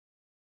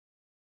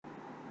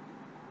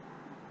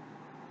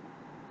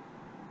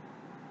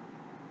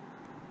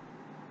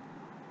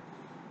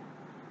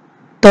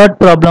Third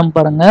problem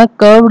பாருங்க.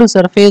 Curved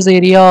surface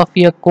area of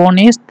a cone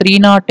is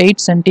 308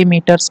 cm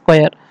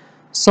square.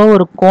 So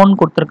ஒரு cone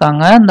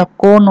கொடுத்திருக்காங்க. இந்த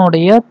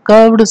கோனுடைய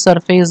curved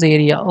surface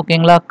area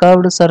ஓகேங்களா?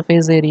 Curved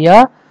surface area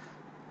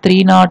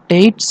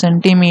 308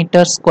 cm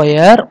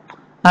square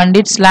and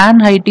its slant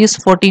height is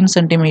 14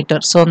 cm.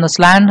 So the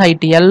slant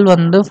height L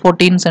வந்து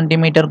 14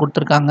 cm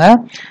கொடுத்திருக்காங்க.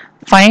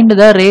 Find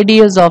the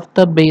radius of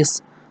the base.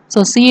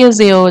 So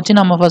CSA வச்சு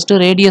நம்ம first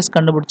radius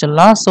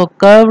கண்டுபிடிச்சிடலாம். So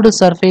curved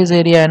surface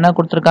area என்ன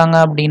கொடுத்திருக்காங்க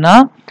அப்படின்னா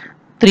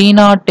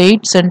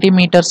 308 cm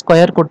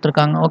square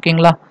கொடுத்திருக்காங்க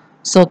ஓகேங்களா?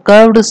 So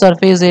curved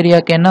surface area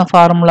க்கு என்ன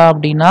ஃபார்முலா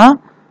அப்படின்னா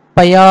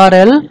pi r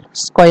l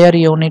square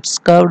units.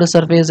 Curved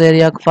surface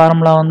area க்கு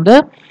ஃபார்முலா வந்து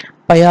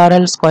pi r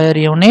l square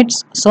units.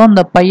 So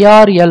இந்த pi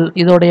r l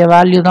இதோடைய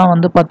வேல்யூ தான்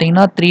வந்து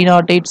பாத்தீங்கன்னா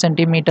 308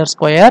 cm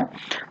square.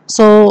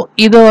 So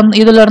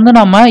இதுல இருந்து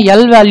நம்ம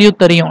l வேல்யூ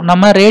தெரியும்.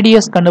 நம்ம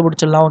ரேடியஸ்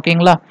கண்டுபிடிச்சிடலாம்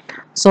ஓகேங்களா?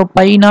 So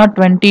pi naught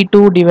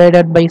 22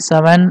 divided by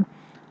 7.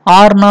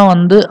 R na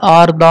வந்து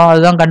R தான்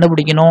அதுதான்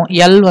கண்டுபிடிக்கணும்.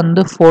 L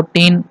வந்து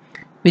 14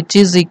 which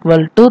is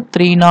equal to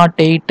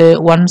 308.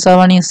 1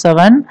 7 is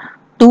 7.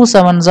 2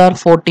 7s are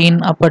 14.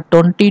 அப்ப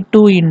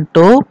 22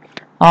 into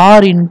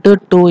R into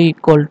 2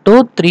 equal to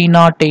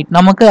 308.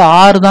 நமக்கு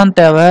R தான்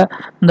தேவை.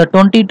 இந்த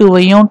 22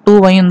 வையும் 2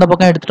 வையும் இந்த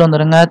பக்கம் எடுத்துட்டு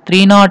வந்துருங்க.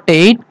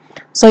 308.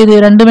 So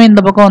இது ரெண்டுமே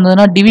இந்த பக்கம்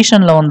வந்ததுன்னா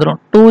டிவிஷன்ல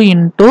வந்துரும். 2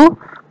 into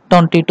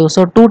 22.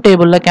 So 2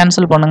 டேபிள்ல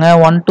கேன்சல் பண்ணுங்க.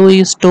 1 2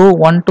 is 2.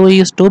 1 2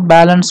 is 2.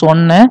 Balance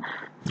 1.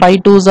 5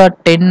 2s are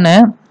 10.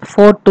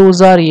 4 2s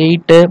are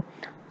 8.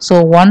 So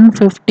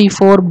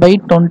 154 by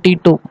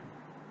 22.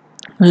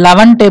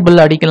 11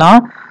 table அடிக்கலாம்.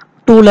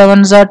 2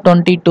 11s are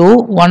 22.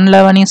 1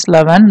 11 is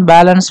 11.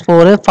 Balance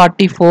 4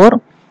 44.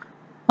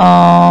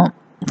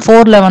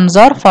 4 11s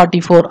are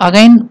 44.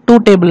 Again 2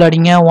 table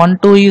அடிங்க. 1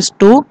 2 is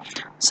 2.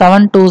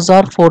 7 2s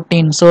are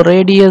 14. So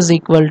radius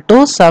equal to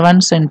 7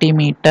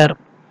 cm.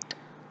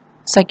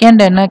 Second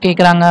என்ன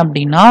கேக்குறாங்க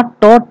அப்படின்னா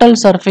total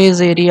surface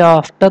area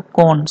of the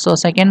cone. So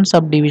second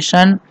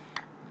subdivision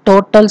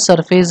total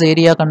surface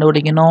area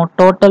கண்டுபிடிக்கணும்.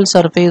 Total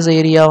surface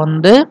area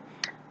வந்து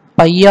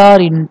pi r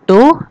into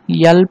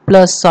l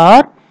plus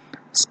r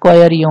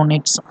square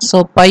units. So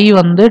pi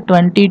வந்து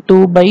 22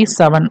 by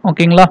 7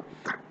 ஓகேங்களா?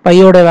 pi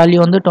ஓட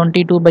value வந்து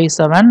 22 by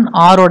 7.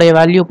 r ஓட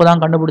வேல்யூ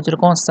இப்போதான்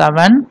கண்டுபிடிச்சிருக்கோம்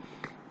 7.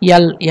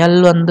 l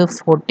வந்து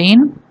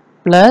 14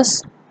 plus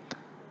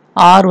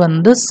r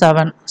வந்து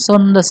 7. So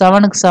இந்த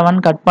 7க்கு 7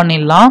 கட்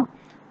பண்ணிடலாம்.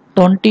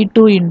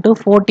 22 into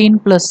 14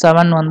 plus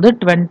 7 வந்து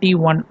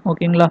 21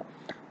 ஓகேங்களா?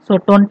 So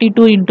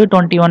 22 into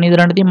 21 இது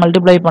ரெண்டுத்தையும்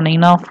மல்டிப்ளை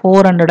பண்ணீங்கன்னா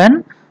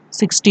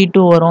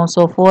 462 வரும்.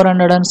 So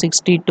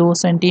 462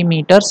 cm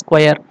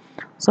square.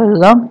 So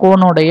இதுதான்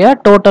கோனுடைய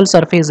total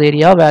surface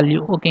area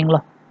value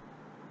ஓகேங்களா?